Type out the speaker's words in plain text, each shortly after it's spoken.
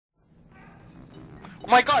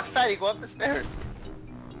my god, Fatty, go up the stairs.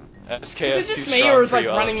 SKS Is it just me, or is like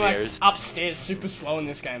running like upstairs super slow in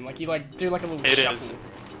this game? Like you like do like a little shuffle.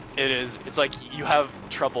 It is. It's like you have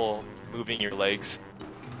trouble moving your legs.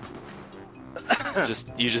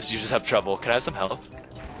 you just have trouble. Can I have some health?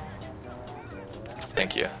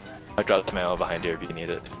 Thank you. I dropped the ammo behind here if you need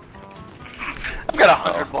it. I've got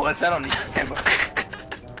 100 bullets. I don't need ammo.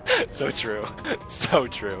 So true. So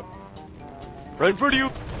true. Right in front of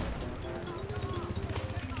you.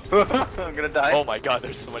 I'm gonna die. Oh my god,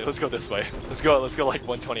 there's somebody. Let's go this way. Let's go like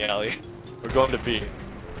 120 alley. We're going to B.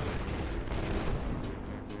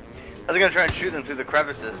 I was gonna try and shoot them through the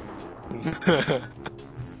crevices.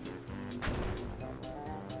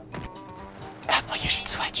 Apple, you should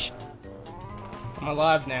switch. I'm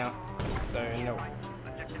alive now, so no.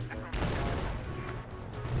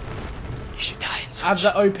 You should die and switch. I have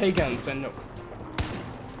the OP gun, so no.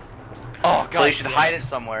 Oh god, so you should hide it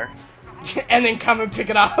somewhere. And then come and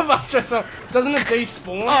pick it up after so doesn't it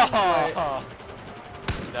despawn? Oh.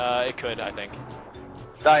 It could, I think.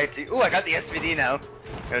 Ooh, I got the SVD now.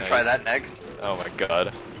 Gonna try that next. Oh my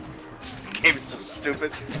god. This game is so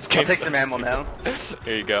stupid. I'll take some ammo now.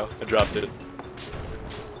 Here you go. I dropped it.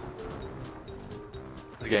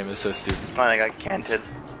 This game is so stupid. Fine, I got canted.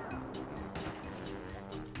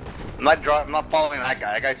 I'm not following that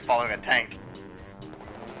guy. That guy's following a tank.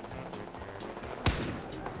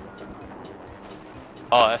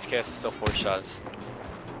 Oh, SKS is still 4 shots.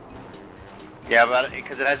 Yeah, but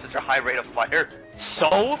because it has such a high rate of fire.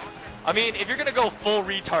 So? I mean, if you're gonna go full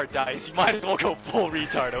retard dice, you might as well go full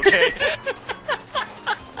retard, okay?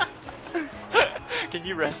 Can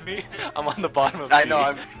you rest me? I'm on the bottom of I know,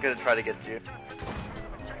 I'm gonna try to get to you.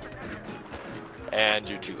 And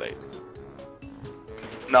you're too late.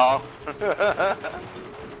 No. Alright,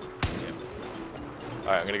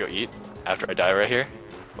 I'm gonna go eat after I die right here.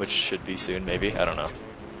 Which should be soon, maybe? I don't know.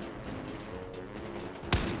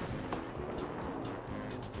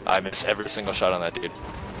 I miss every single shot on that dude.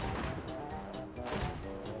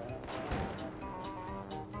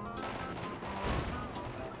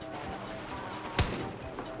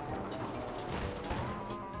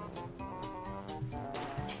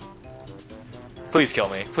 Please kill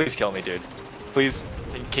me. Please kill me, dude. Please.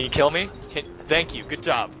 Can you kill me? Thank you. Good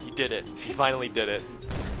job. You did it. You finally did it.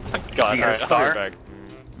 God, alright, I'll be right back.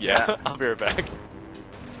 Yeah, I'll be right back.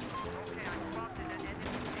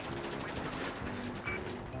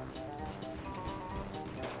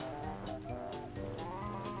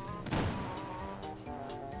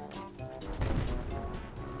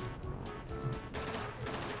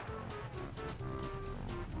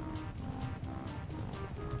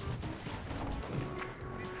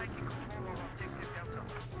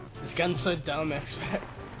 This gun's so dumb, expert.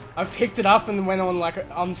 I picked it up and went on like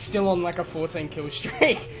I'm still on like a 14 kill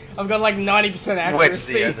streak. I've got like 90%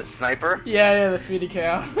 accuracy. Which, the sniper? Yeah, the FIDDY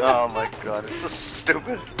cow. Oh my god, it's so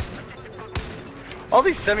stupid. All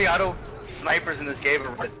these semi-auto snipers in this game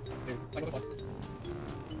are...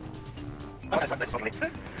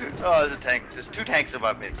 Oh, there's a tank. There's 2 tanks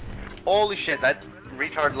above me. Holy shit, that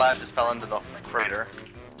retard lad just fell into the crater.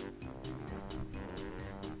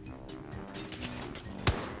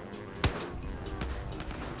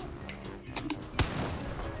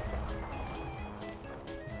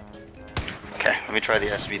 Okay, let me try the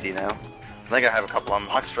SVD now. I think I have a couple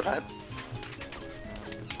unlocks for that.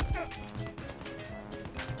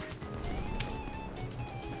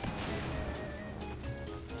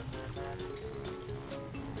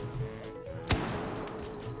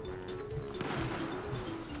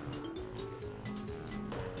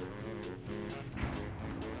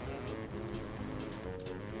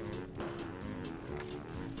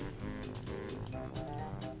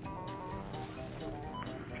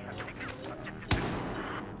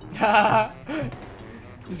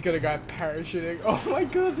 Just got a guy parachuting. Oh my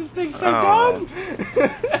god, this thing's so dumb!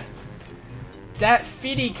 That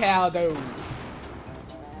FIDDY cow though.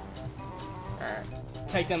 Alright.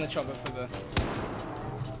 Take down the chopper for the...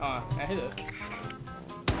 Oh, I hit it.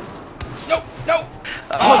 No! No!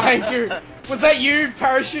 Oh, thank you! Was that you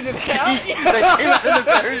parachuted out?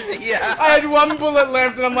 Yeah. I had 1 bullet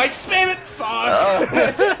left and I'm like, spam it!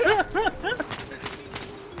 Fuck!